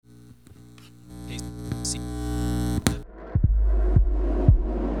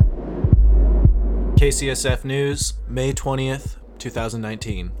KCSF News, May 20th,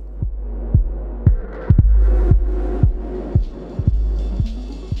 2019.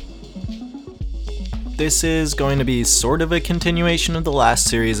 This is going to be sort of a continuation of the last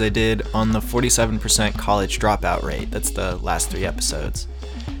series I did on the 47% college dropout rate. That's the last 3 episodes.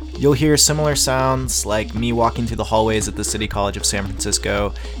 You'll hear similar sounds like me walking through the hallways at the City College of San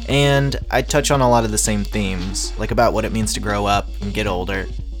Francisco, and I touch on a lot of the same themes, like about what it means to grow up and get older.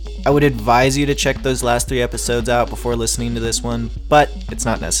 I would advise you to check those last 3 episodes out before listening to this one, but it's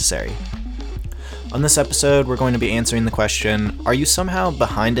not necessary. On this episode, we're going to be answering the question, are you somehow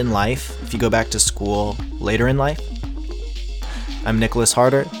behind in life if you go back to school later in life? I'm Nicholas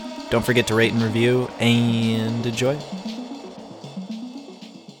Harder. Don't forget to rate and review, and enjoy.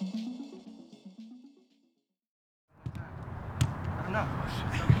 No.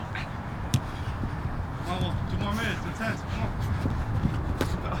 Come on, 2 more minutes, intense, come on.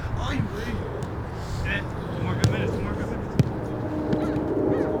 Oh, you wait. Yeah, 2 more good minutes, 2 more good minutes.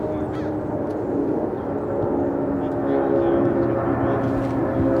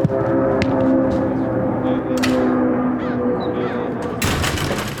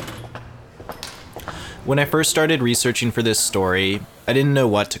 When I first started researching for this story, I didn't know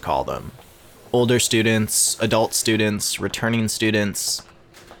what to call them. Older students, adult students, returning students.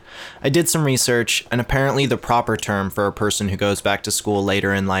 I did some research, and apparently the proper term for a person who goes back to school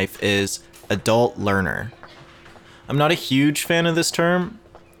later in life is adult learner. I'm not a huge fan of this term.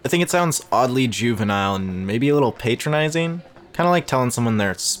 I think it sounds oddly juvenile and maybe a little patronizing, kind of like telling someone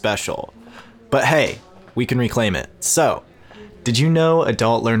they're special. But hey, we can reclaim it. So, did you know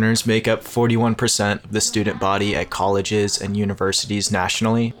adult learners make up 41% of the student body at colleges and universities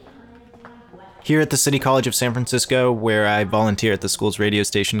nationally? Here at the City College of San Francisco, where I volunteer at the school's radio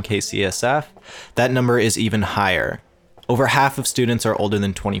station KCSF, that number is even higher. Over half of students are older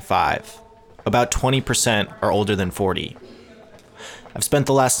than 25. About 20% are older than 40. I've spent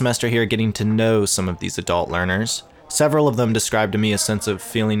the last semester here getting to know some of these adult learners. Several of them described to me a sense of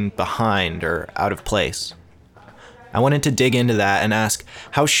feeling behind or out of place. I wanted to dig into that and ask,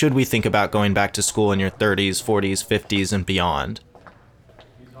 how should we think about going back to school in your 30s, 40s, 50s, and beyond?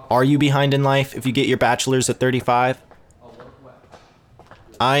 Are you behind in life if you get your bachelor's at 35?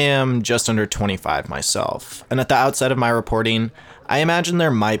 I am just under 25 myself, and at the outset of my reporting, I imagine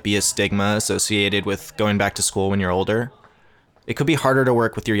there might be a stigma associated with going back to school when you're older. It could be harder to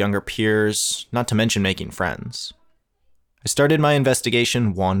work with your younger peers, not to mention making friends. I started my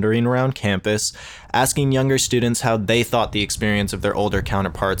investigation wandering around campus, asking younger students how they thought the experience of their older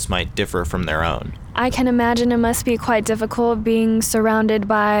counterparts might differ from their own. I can imagine it must be quite difficult being surrounded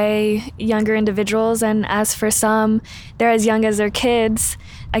by younger individuals, and as for some, they're as young as their kids.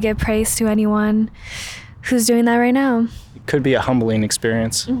 I give praise to anyone who's doing that right now. It could be a humbling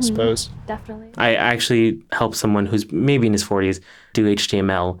experience, I suppose. Definitely. I actually helped someone who's maybe in his 40s do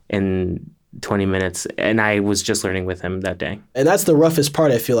HTML in 20 minutes, and I was just learning with him that day. And that's the roughest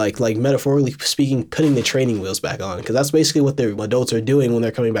part, I feel like metaphorically speaking, putting the training wheels back on, because that's basically what the adults are doing when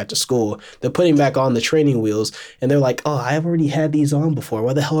they're coming back to school. They're putting back on the training wheels, and they're like, oh, I've already had these on before.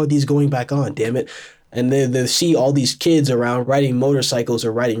 Why the hell are these going back on, damn it? And they see all these kids around riding motorcycles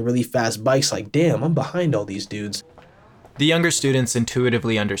or riding really fast bikes like, damn, I'm behind all these dudes. The younger students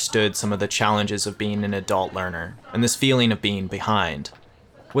intuitively understood some of the challenges of being an adult learner, and this feeling of being behind.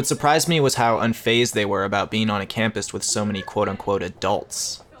 What surprised me was how unfazed they were about being on a campus with so many quote-unquote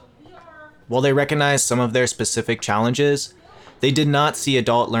adults. While they recognized some of their specific challenges, they did not see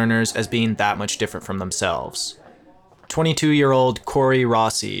adult learners as being that much different from themselves. 22-year-old Corey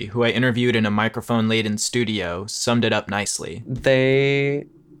Rossi, who I interviewed in a microphone-laden studio, summed it up nicely. They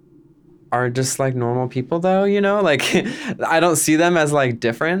are just like normal people though, you know? Like, I don't see them as like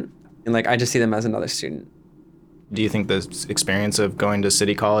different, and like I just see them as another student. Do you think the experience of going to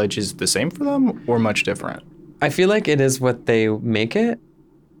City College is the same for them or much different? I feel like it is what they make it,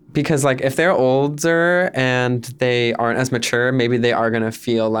 because like if they're older and they aren't as mature, maybe they are going to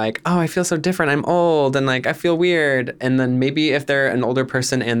feel like, oh, I feel so different. I'm old and like I feel weird. And then maybe if they're an older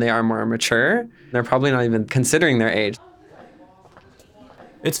person and they are more mature, they're probably not even considering their age.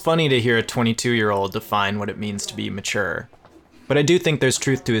 It's funny to hear a 22-year-old define what it means to be mature. But I do think there's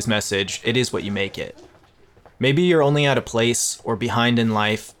truth to his message, it is what you make it. Maybe you're only at a place or behind in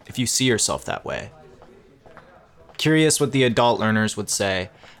life if you see yourself that way. Curious what the adult learners would say,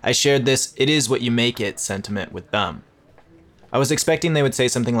 I shared this "it is what you make it" sentiment with them. I was expecting they would say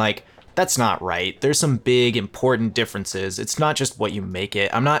something like, that's not right, there's some big important differences, it's not just what you make it,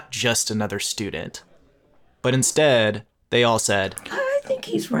 I'm not just another student. But instead, they all said, think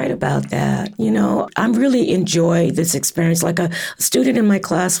he's right about that. You know, I really enjoy this experience. Like a student in my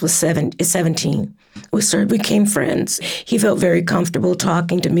class is 17. We became friends. He felt very comfortable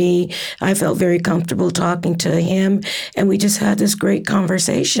talking to me. I felt very comfortable talking to him. And we just had this great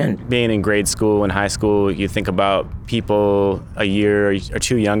conversation. Being in grade school and high school, you think about people a year or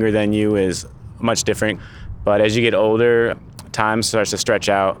two younger than you is much different. But as you get older, time starts to stretch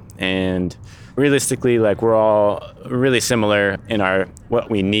out, and realistically, like, we're all really similar in our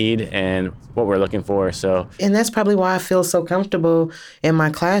what we need and what we're looking for. So, and that's probably why I feel so comfortable in my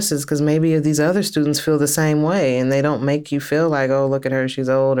classes, because maybe these other students feel the same way, and they don't make you feel like, oh, look at her, she's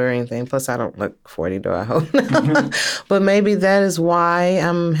old or anything. Plus, I don't look 40, do I hope? But maybe that is why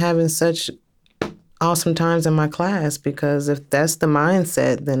I'm having such awesome times in my class, because if that's the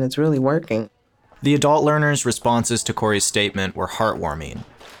mindset, then it's really working. The adult learners' responses to Corey's statement were heartwarming.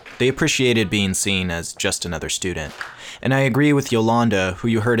 They appreciated being seen as just another student. And I agree with Yolanda, who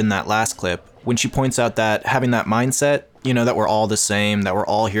you heard in that last clip, when she points out that having that mindset, that we're all the same, that we're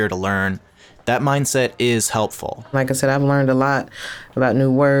all here to learn, that mindset is helpful. Like I said, I've learned a lot about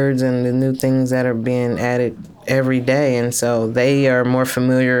new words and the new things that are being added every day. And so they are more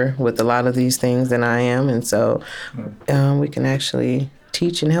familiar with a lot of these things than I am. And so we can actually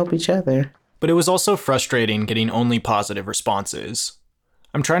teach and help each other. But it was also frustrating getting only positive responses.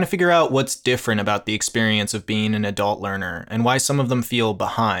 I'm trying to figure out what's different about the experience of being an adult learner and why some of them feel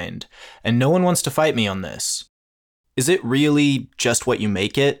behind, and no one wants to fight me on this. Is it really just what you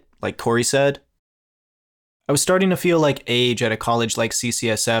make it, like Corey said? I was starting to feel like age at a college like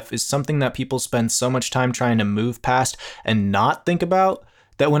CCSF is something that people spend so much time trying to move past and not think about,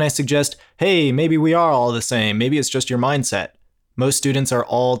 that when I suggest, hey, maybe we are all the same, maybe it's just your mindset, most students are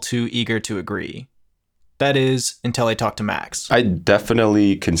all too eager to agree. That is, until I talk to Max. I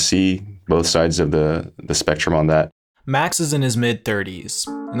definitely can see both sides of the spectrum on that. Max is in his mid-30s.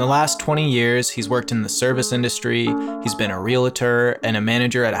 In the last 20 years, he's worked in the service industry, he's been a realtor and a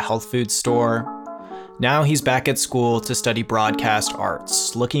manager at a health food store. Now he's back at school to study broadcast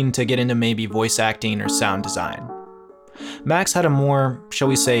arts, looking to get into maybe voice acting or sound design. Max had a more, shall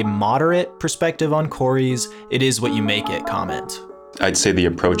we say, moderate perspective on Corey's "it is what you make it" comment. I'd say the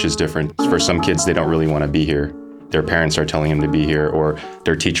approach is different. For some kids, they don't really want to be here. Their parents are telling them to be here, or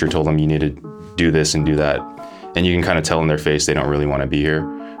their teacher told them you need to do this and do that. And you can kind of tell in their face they don't really want to be here.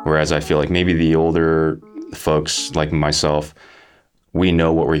 Whereas I feel like maybe the older folks, like myself, we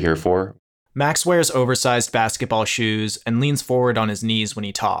know what we're here for. Max wears oversized basketball shoes and leans forward on his knees when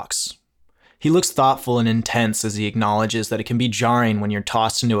he talks. He looks thoughtful and intense as he acknowledges that it can be jarring when you're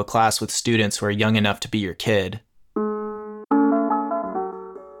tossed into a class with students who are young enough to be your kid.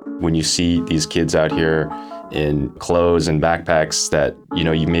 When you see these kids out here in clothes and backpacks that,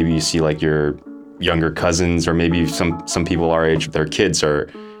 you see like your younger cousins, or maybe some people our age, their kids are,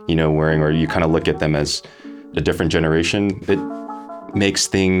 wearing, or you kind of look at them as a different generation, it makes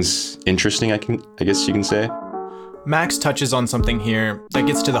things interesting, I guess you can say. Max touches on something here that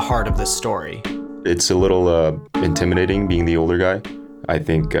gets to the heart of this story. It's a little intimidating being the older guy. I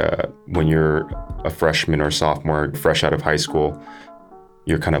think when you're a freshman or sophomore, fresh out of high school,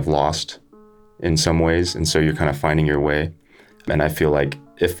 you're kind of lost in some ways, and so you're kind of finding your way. And I feel like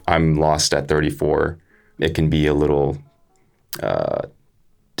if I'm lost at 34, it can be a little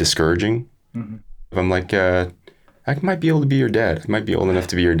discouraging. Mm-hmm. If I'm like, I might be able to be your dad. I might be old enough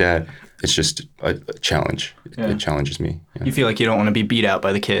to be your dad. It's just a challenge. Yeah. It challenges me. Yeah. You feel like you don't want to be beat out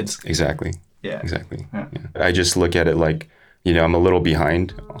by the kids. Exactly. Yeah. Exactly. Yeah. Yeah. I just look at it like, I'm a little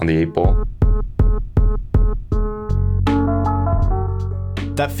behind on the 8 ball.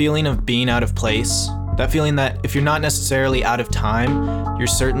 That feeling of being out of place, that feeling that if you're not necessarily out of time, you're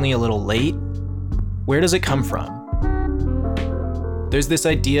certainly a little late, where does it come from? There's this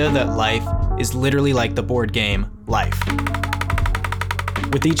idea that life is literally like the board game Life.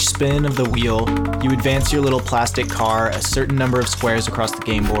 With each spin of the wheel, you advance your little plastic car a certain number of squares across the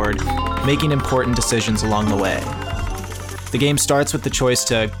game board, making important decisions along the way. The game starts with the choice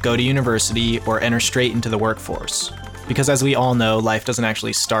to go to university or enter straight into the workforce, because as we all know, life doesn't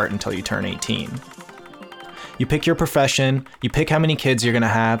actually start until you turn 18. You pick your profession, you pick how many kids you're gonna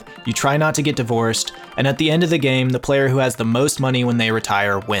have, you try not to get divorced, and at the end of the game, the player who has the most money when they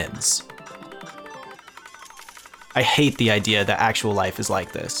retire wins. I hate the idea that actual life is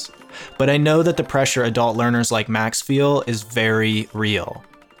like this, but I know that the pressure adult learners like Max feel is very real.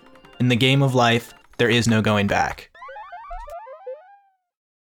 In the game of life, there is no going back.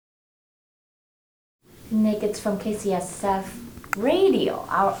 Nick, it's from KCSF Radio,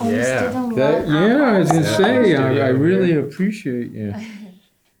 our own student. I was going to say, I really appreciate you.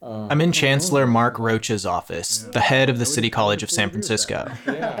 I'm in Chancellor Mark Rocha's office, the head of the City College of San Francisco.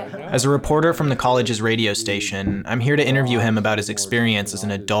 As a reporter from the college's radio station, I'm here to interview him about his experience as an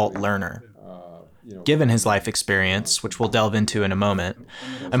adult learner. Given his life experience, which we'll delve into in a moment,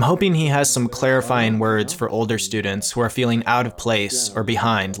 I'm hoping he has some clarifying words for older students who are feeling out of place or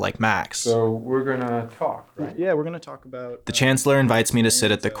behind like Max. So we're going to talk, right? Yeah, we're going to talk about... The chancellor invites me to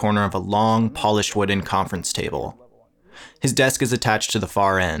sit at the corner of a long, polished wooden conference table. His desk is attached to the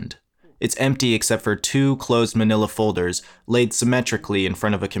far end. It's empty except for 2 closed manila folders laid symmetrically in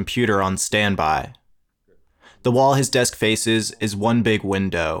front of a computer on standby. The wall his desk faces is one big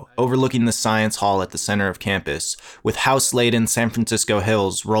window, overlooking the science hall at the center of campus, with house-laden San Francisco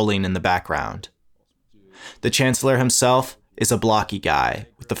hills rolling in the background. The chancellor himself is a blocky guy,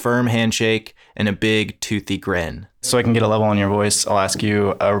 with a firm handshake and a big, toothy grin. So I can get a level on your voice, I'll ask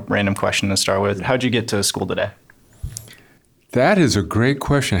you a random question to start with. How'd you get to school today? That is a great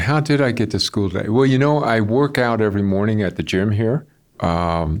question. How did I get to school today? Well, you know, I work out every morning at the gym here.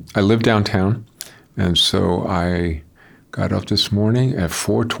 I live downtown, and so I got up this morning at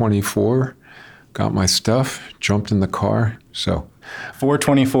 4:24, got my stuff, jumped in the car. So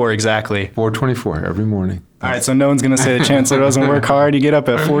 4:24 exactly. 4:24 every morning. All right, so no one's going to say the chancellor doesn't work hard. You get up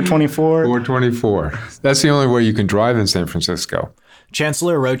at 4:24? 4:24. That's the only way you can drive in San Francisco.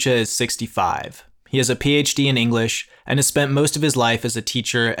 Chancellor Rocha is 65. He has a PhD in English and has spent most of his life as a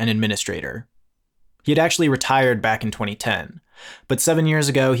teacher and administrator. He had actually retired back in 2010, but 7 years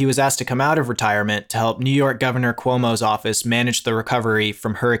ago he was asked to come out of retirement to help New York Governor Cuomo's office manage the recovery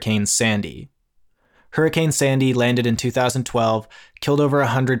from Hurricane Sandy. Hurricane Sandy landed in 2012, killed over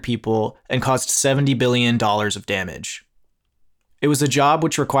 100 people, and caused $70 billion of damage. It was a job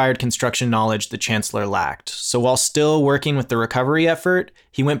which required construction knowledge the chancellor lacked, so while still working with the recovery effort,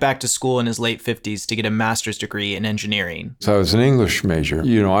 he went back to school in his late 50s to get a master's degree in engineering. So I was an English major.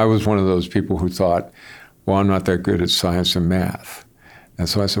 You know, I was one of those people who thought, well, I'm not that good at science and math. And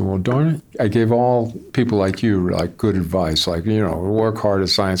so I said, well, darn it. I gave all people like you, like, good advice, like, you know, work hard at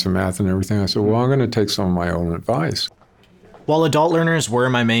science and math and everything. I said, well, I'm going to take some of my own advice. While adult learners were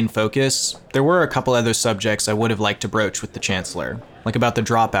my main focus, there were a couple other subjects I would have liked to broach with the chancellor, like about the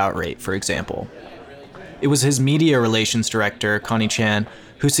dropout rate, for example. It was his media relations director, Connie Chan,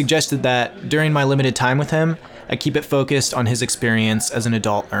 who suggested that, during my limited time with him, I keep it focused on his experience as an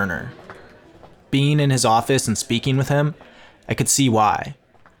adult learner. Being in his office and speaking with him, I could see why.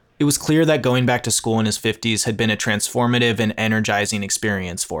 It was clear that going back to school in his 50s had been a transformative and energizing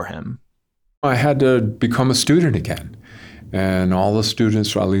experience for him. I had to become a student again. And all the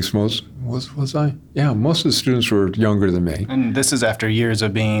students, or at least most, was I? Yeah, most of the students were younger than me. And this is after years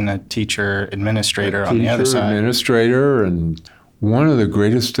of being a teacher administrator on the other side. Administrator, and one of the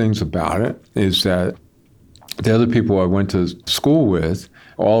greatest things about it is that the other people I went to school with,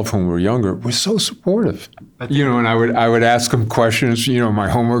 all of whom were younger, were so supportive. You know, and I would ask them questions, you know, my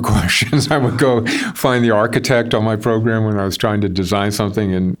homework questions. I would go find the architect on my program when I was trying to design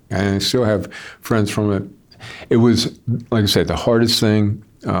something, and I still have friends from it. It was, like I said, the hardest thing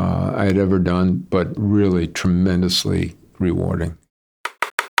I had ever done, but really tremendously rewarding.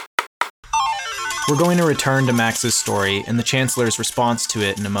 We're going to return to Max's story and the chancellor's response to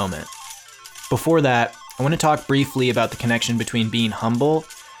it in a moment. Before that, I want to talk briefly about the connection between being humble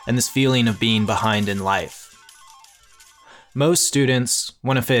and this feeling of being behind in life. Most students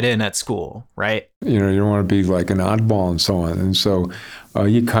want to fit in at school, right? You know, you don't want to be like an oddball and so on. And so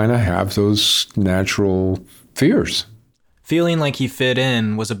you kind of have those natural fears. Feeling like he fit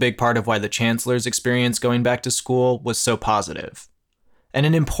in was a big part of why the chancellor's experience going back to school was so positive. And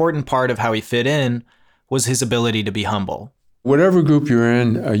an important part of how he fit in was his ability to be humble. Whatever group you're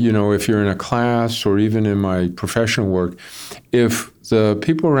in, you know, if you're in a class or even in my professional work, if the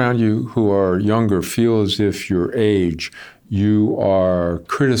people around you who are younger feel as if your age, you are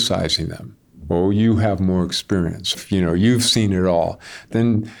criticizing them, or you have more experience, you know, you've seen it all,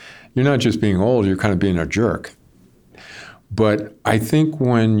 then you're not just being old, you're kind of being a jerk. But I think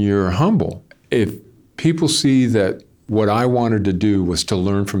when you're humble, if people see that what I wanted to do was to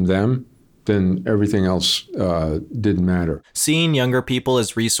learn from them, then everything else didn't matter. Seeing younger people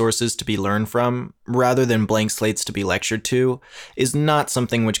as resources to be learned from, rather than blank slates to be lectured to, is not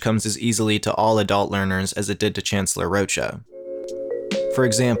something which comes as easily to all adult learners as it did to Chancellor Rocha. For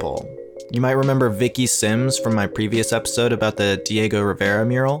example, you might remember Vicky Sims from my previous episode about the Diego Rivera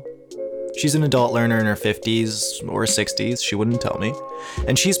mural. She's an adult learner in her 50s or 60s, she wouldn't tell me,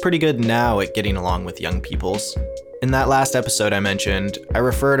 and she's pretty good now at getting along with young peoples. In that last episode I mentioned, I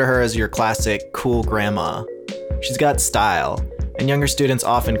refer to her as your classic cool grandma. She's got style, and younger students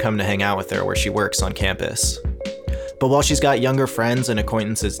often come to hang out with her where she works on campus. But while she's got younger friends and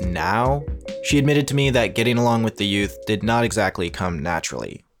acquaintances now, she admitted to me that getting along with the youth did not exactly come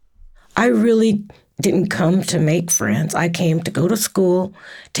naturally. I really didn't come to make friends. I came to go to school,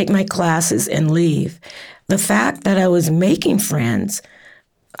 take my classes, and leave. The fact that I was making friends,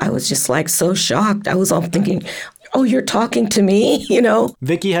 I was just like so shocked. I was all thinking, oh, you're talking to me, you know?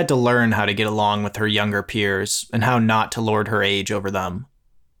 Vicky had to learn how to get along with her younger peers and how not to lord her age over them.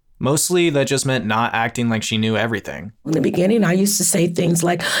 Mostly, that just meant not acting like she knew everything. In the beginning, I used to say things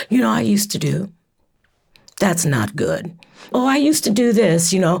like, I used to do. That's not good. Oh, I used to do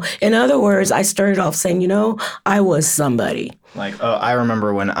this, In other words, I started off saying, I was somebody. Like, oh, I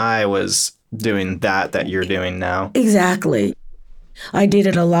remember when I was doing that you're doing now. Exactly. I did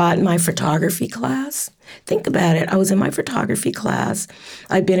it a lot in my photography class. Think about it. I was in my photography class.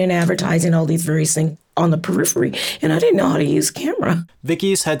 I've been in advertising, all these various things on the periphery, and I didn't know how to use camera.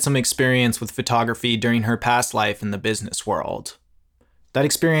 Vicky's had some experience with photography during her past life in the business world. That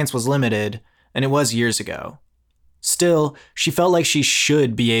experience was limited, and it was years ago. Still, she felt like she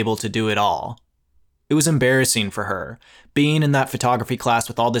should be able to do it all. It was embarrassing for her, being in that photography class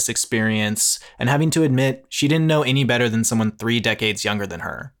with all this experience and having to admit she didn't know any better than someone 3 decades younger than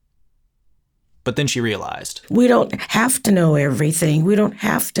her. But then she realized. We don't have to know everything. We don't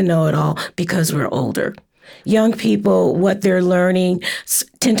have to know it all because we're older. Young people, what they're learning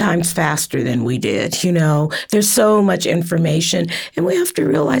 10 times faster than we did, There's so much information, and we have to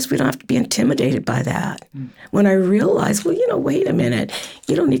realize we don't have to be intimidated by that. When I realized, wait a minute,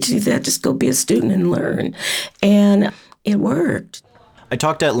 you don't need to do that. Just go be a student and learn. And it worked. I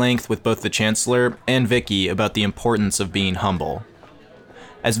talked at length with both the Chancellor and Vicky about the importance of being humble.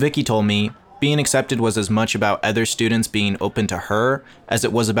 As Vicky told me, being accepted was as much about other students being open to her as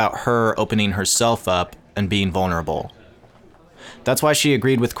it was about her opening herself up and being vulnerable. That's why she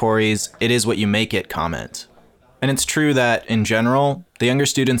agreed with Corey's "it is what you make it" comment. And it's true that, in general, the younger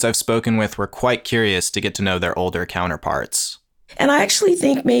students I've spoken with were quite curious to get to know their older counterparts. And I actually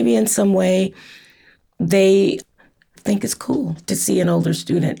think maybe in some way they think it's cool to see an older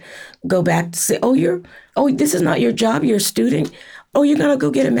student go back to say, this is not your job, you're a student. Oh, you're going to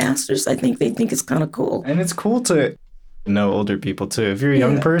go get a master's. I think they think it's kind of cool. And it's cool to know older people, too. If you're a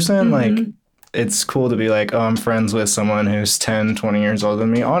young person, it's cool to be like, oh, I'm friends with someone who's 10, 20 years older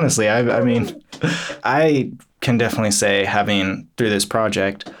than me. Honestly, I can definitely say, having, through this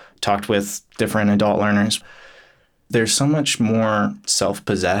project, talked with different adult learners, there's so much more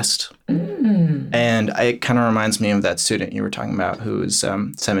self-possessed. And it kind of reminds me of that student you were talking about who was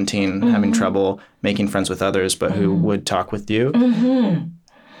 17, having trouble making friends with others, but who would talk with you.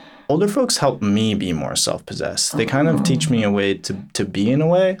 Older folks help me be more self-possessed. They kind of teach me a way to be in a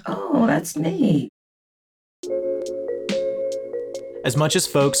way. Oh, that's neat. As much as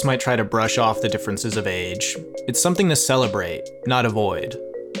folks might try to brush off the differences of age, it's something to celebrate, not avoid.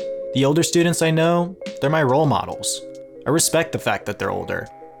 The older students I know, they're my role models. I respect the fact that they're older.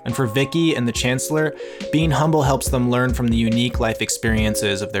 And for Vicky and the Chancellor, being humble helps them learn from the unique life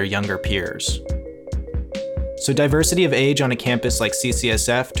experiences of their younger peers. So diversity of age on a campus like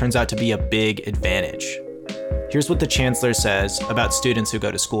CCSF turns out to be a big advantage. Here's what the Chancellor says about students who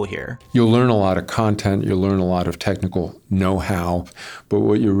go to school here. You'll learn a lot of content, you'll learn a lot of technical know-how, but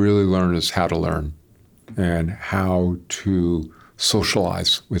what you really learn is how to learn and how to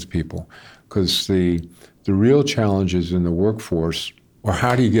socialize with people. Because the real challenges in the workforce are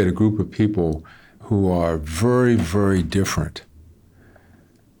how do you get a group of people who are very, very different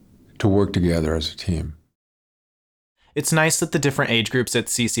to work together as a team. It's nice that the different age groups at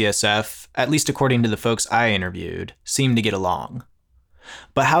CCSF, at least according to the folks I interviewed, seem to get along.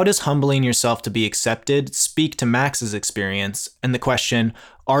 But how does humbling yourself to be accepted speak to Max's experience and the question,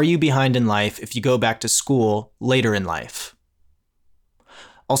 are you behind in life if you go back to school later in life?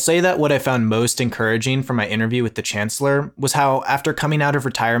 I'll say that what I found most encouraging from my interview with the Chancellor was how, after coming out of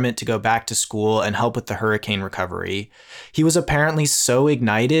retirement to go back to school and help with the hurricane recovery, he was apparently so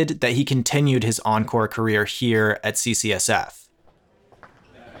ignited that he continued his encore career here at CCSF.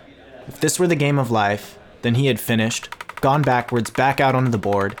 If this were the game of life, then he had finished, gone backwards back out onto the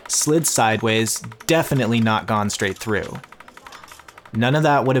board, slid sideways, definitely not gone straight through. None of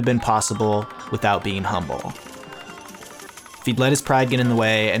that would have been possible without being humble. If he'd let his pride get in the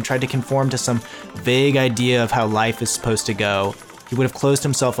way and tried to conform to some vague idea of how life is supposed to go, he would have closed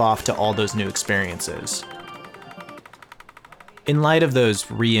himself off to all those new experiences. In light of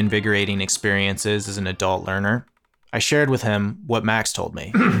those reinvigorating experiences as an adult learner, I shared with him what Max told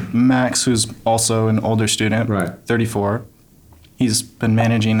me. Max, who's also an older student, 34, he's been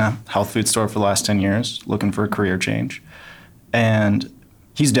managing a health food store for the last 10 years, looking for a career change. And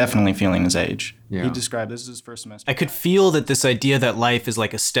he's definitely feeling his age. Yeah. He described this as his first semester. I could feel that this idea that life is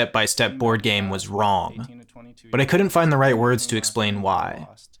like a step-by-step board game was wrong, but I couldn't find the right words to explain why.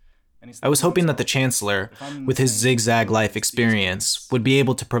 I was hoping that the Chancellor, with his zigzag life experience, would be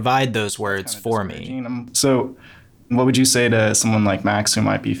able to provide those words for me. So what would you say to someone like Max who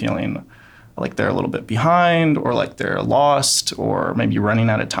might be feeling like they're a little bit behind, or like they're lost, or maybe running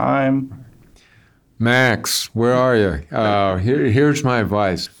out of time? Max, where are you? Here's my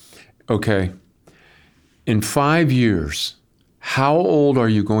advice. Okay, in 5 years, how old are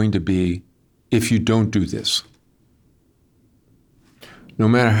you going to be if you don't do this? No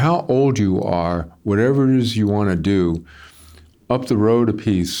matter how old you are, whatever it is you want to do, up the road a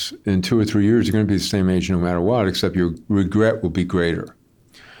piece, in 2 or 3 years, you're going to be the same age no matter what, except your regret will be greater.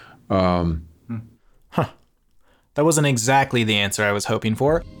 That wasn't exactly the answer I was hoping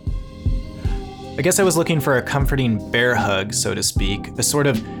for. I guess I was looking for a comforting bear hug, so to speak, a sort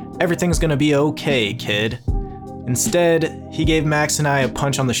of everything's gonna be okay, kid. Instead, he gave Max and I a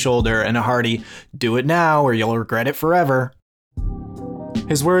punch on the shoulder and a hearty, do it now or you'll regret it forever.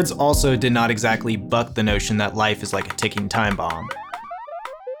 His words also did not exactly buck the notion that life is like a ticking time bomb.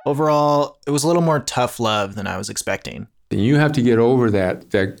 Overall, it was a little more tough love than I was expecting. You have to get over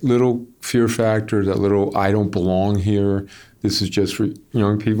that little fear factor, that little I don't belong here. This is just for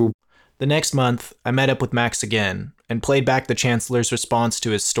young people. The next month, I met up with Max again and played back the Chancellor's response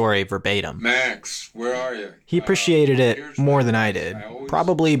to his story verbatim. Max, where are you? He appreciated it more than I did,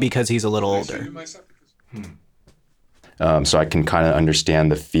 probably because he's a little older. So I can kind of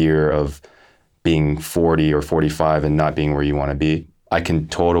understand the fear of being 40 or 45 and not being where you want to be. I can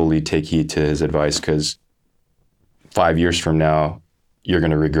totally take heed to his advice, because 5 years from now, you're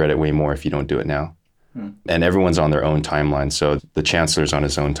going to regret it way more if you don't do it now. And everyone's on their own timeline, so the Chancellor's on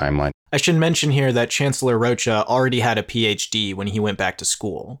his own timeline. I should mention here that Chancellor Rocha already had a PhD when he went back to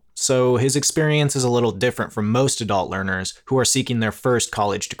school, so his experience is a little different from most adult learners who are seeking their first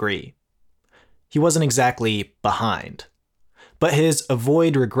college degree. He wasn't exactly behind. But his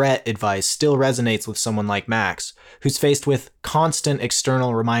avoid regret advice still resonates with someone like Max, who's faced with constant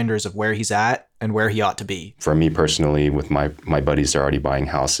external reminders of where he's at and where he ought to be. For me personally, with my buddies, they're already buying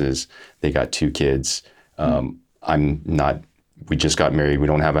houses. They got 2 kids. I'm not, we just got married. We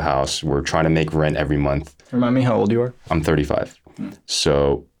don't have a house. We're trying to make rent every month. Remind me how old you are? I'm 35.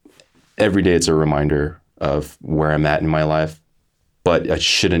 So every day it's a reminder of where I'm at in my life, but it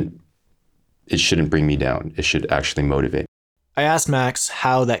shouldn't bring me down. It should actually motivate. I asked Max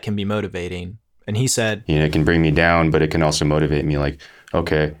how that can be motivating, and he said, it can bring me down, but it can also motivate me. Like,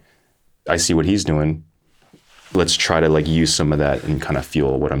 okay, I see what he's doing. Let's try to use some of that and kind of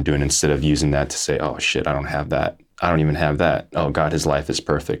fuel what I'm doing, instead of using that to say, oh shit, I don't have that. I don't even have that. Oh God, his life is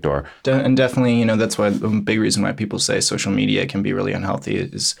perfect. And definitely, that's why the big reason why people say social media can be really unhealthy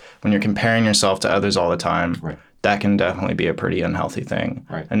is when you're comparing yourself to others all the time. Right. That can definitely be a pretty unhealthy thing.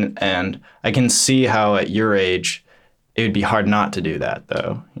 Right. And I can see how at your age, it would be hard not to do that,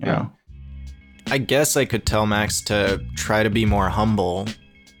 though, you know? I guess I could tell Max to try to be more humble,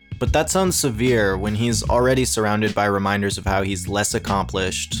 but that sounds severe when he's already surrounded by reminders of how he's less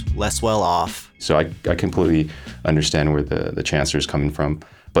accomplished, less well off. So I completely understand where the Chancellor's coming from,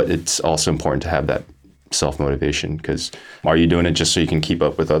 but it's also important to have that self-motivation, because are you doing it just so you can keep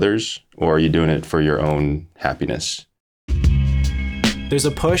up with others, or are you doing it for your own happiness? There's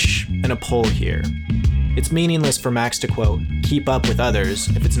a push and a pull here. It's meaningless for Max to, quote, keep up with others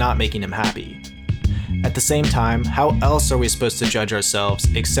if it's not making him happy. At the same time, how else are we supposed to judge ourselves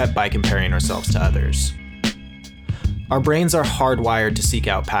except by comparing ourselves to others? Our brains are hardwired to seek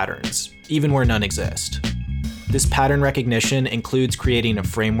out patterns, even where none exist. This pattern recognition includes creating a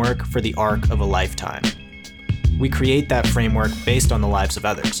framework for the arc of a lifetime. We create that framework based on the lives of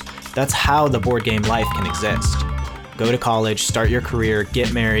others. That's how the board game life can exist. Go to college, start your career,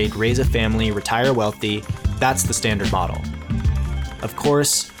 get married, raise a family, retire wealthy. That's the standard model. Of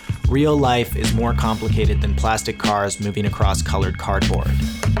course, real life is more complicated than plastic cars moving across colored cardboard.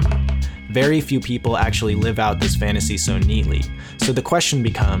 Very few people actually live out this fantasy so neatly. So the question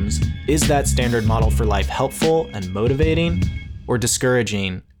becomes, is that standard model for life helpful and motivating, or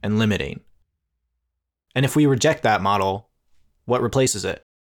discouraging and limiting? And if we reject that model, what replaces it?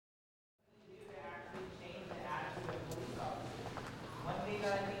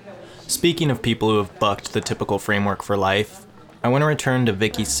 Speaking of people who have bucked the typical framework for life, I want to return to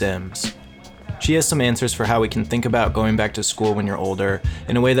Vicky Sims. She has some answers for how we can think about going back to school when you're older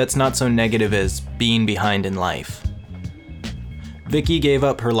in a way that's not so negative as being behind in life. Vicky gave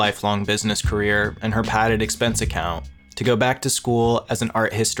up her lifelong business career and her padded expense account to go back to school as an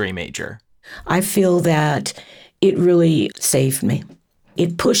art history major. I feel that it really saved me.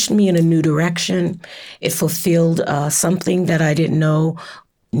 It pushed me in a new direction. It fulfilled something that I didn't know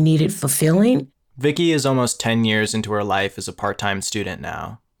needed fulfilling. Vicky is almost 10 years into her life as a part-time student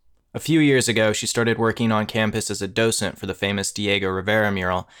now. A few years ago, she started working on campus as a docent for the famous Diego Rivera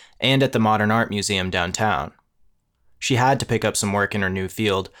mural and at the Modern Art Museum downtown. She had to pick up some work in her new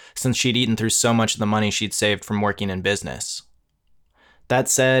field since she'd eaten through so much of the money she'd saved from working in business. That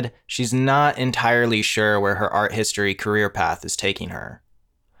said, she's not entirely sure where her art history career path is taking her.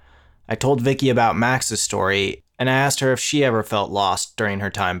 I told Vicky about Max's story, and I asked her if she ever felt lost during her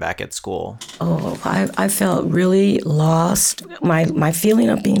time back at school. Oh, I felt really lost. My feeling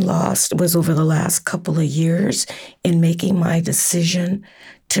of being lost was over the last couple of years in making my decision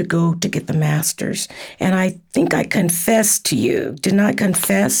to go to get the master's. And I think I confessed to you. Didn't I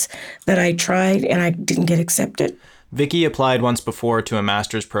confess that I tried and I didn't get accepted? Vicky applied once before to a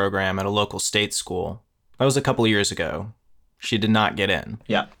master's program at a local state school. That was a couple years ago. She did not get in.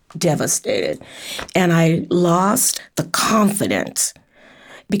 Yeah. Devastated. And I lost the confidence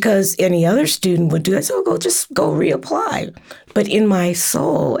because any other student would do it. So just go reapply. But in my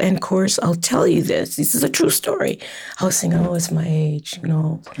soul, and of course, I'll tell you this is a true story. I was thinking, oh, it's my age, you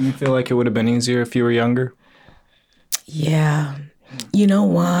know. Do you feel like it would have been easier if you were younger? Yeah. You know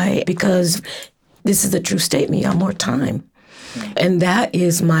why? Because this is a true statement. You have more time. And that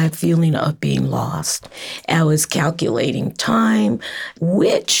is my feeling of being lost. I was calculating time,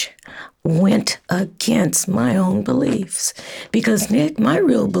 which went against my own beliefs. Because, Nick, my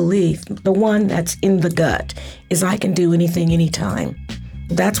real belief, the one that's in the gut, is I can do anything, anytime.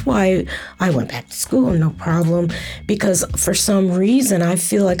 That's why I went back to school, no problem, because for some reason I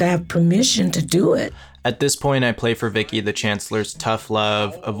feel like I have permission to do it. At this point, I play for Vicky the Chancellor's tough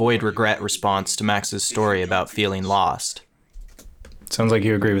love, avoid regret response to Max's story about feeling lost. Sounds like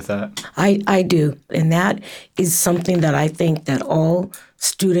you agree with that. I do. And that is something that I think that all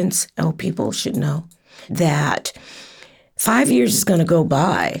students, all people should know, that 5 years is going to go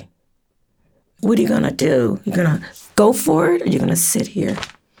by. What are you going to do? You're going to go for it or you're going to sit here?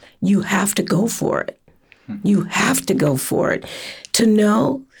 You have to go for it. You have to go for it to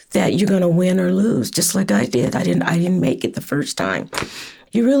know that you're going to win or lose, just like I did. I didn't make it the first time.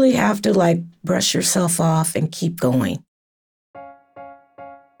 You really have to brush yourself off and keep going.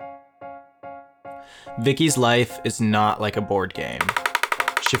 Vicky's life is not like a board game.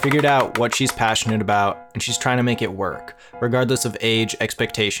 She figured out what she's passionate about, and she's trying to make it work, regardless of age,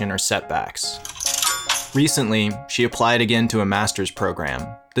 expectation, or setbacks. Recently, she applied again to a master's program,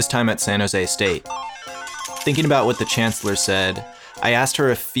 this time at San Jose State. Thinking about what the Chancellor said, I asked her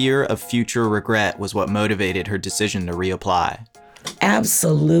if fear of future regret was what motivated her decision to reapply.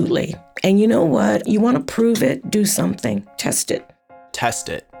 Absolutely. And you know what? You want to prove it, do something, test it. Test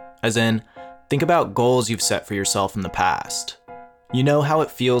it, as in, think about goals you've set for yourself in the past. You know how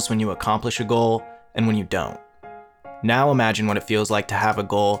it feels when you accomplish a goal and when you don't. Now imagine what it feels like to have a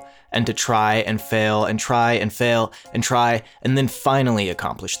goal and to try and fail and try and fail and try and then finally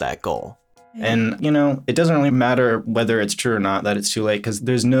accomplish that goal. And, it doesn't really matter whether it's true or not that it's too late, because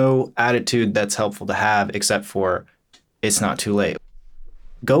there's no attitude that's helpful to have except for it's not too late.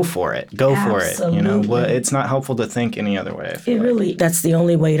 Go for it. Go Absolutely. for it. It's not helpful to think any other way. That's the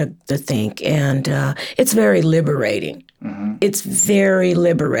only way to think. And it's very liberating. Mm-hmm. It's very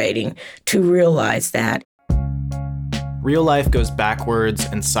liberating to realize that. Real life goes backwards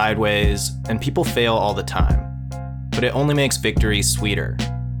and sideways, and people fail all the time. But it only makes victory sweeter.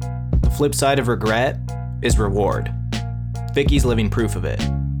 The flip side of regret is reward. Vicky's living proof of it.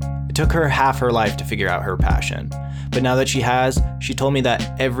 It took her half her life to figure out her passion. But now that she has, she told me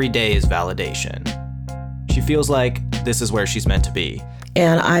that every day is validation. She feels like this is where she's meant to be.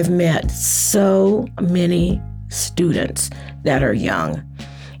 And I've met so many students that are young.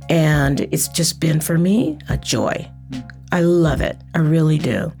 And it's just been, for me, a joy. I love it. I really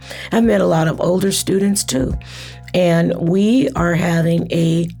do. I've met a lot of older students, too. And we are having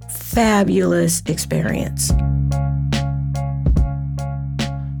a fabulous experience.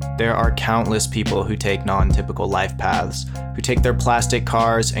 There are countless people who take non-typical life paths, who take their plastic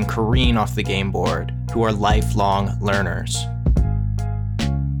cars and careen off the game board, who are lifelong learners.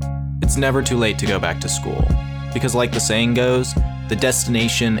 It's never too late to go back to school, because like the saying goes, the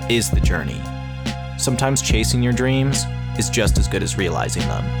destination is the journey. Sometimes chasing your dreams is just as good as realizing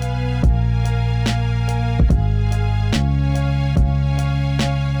them.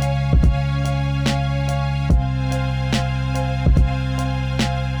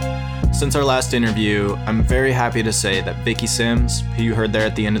 Since our last interview, I'm very happy to say that Vicky Sims, who you heard there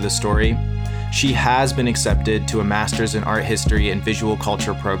at the end of the story, she has been accepted to a Master's in Art History and Visual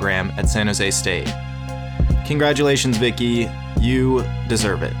Culture program at San Jose State. Congratulations, Vicky. You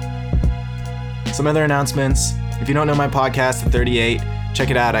deserve it. Some other announcements. If you don't know my podcast, The 38, check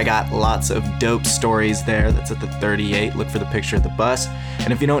it out. I got lots of dope stories there. That's at The 38. Look for the picture of the bus.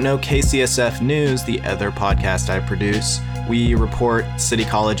 And if you don't know KCSF News, the other podcast I produce, we report City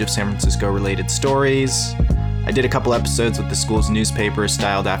College of San Francisco related stories. I did a couple episodes with the school's newspaper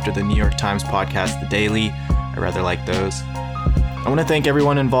styled after the New York Times podcast, The Daily. I rather like those. I want to thank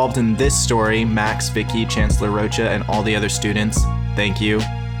everyone involved in this story, Max, Vicky, Chancellor Rocha, and all the other students. Thank you.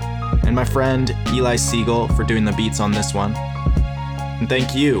 And my friend Eli Siegel for doing the beats on this one. And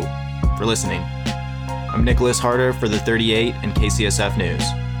thank you for listening. I'm Nicholas Harder for The 38 and KCSF News.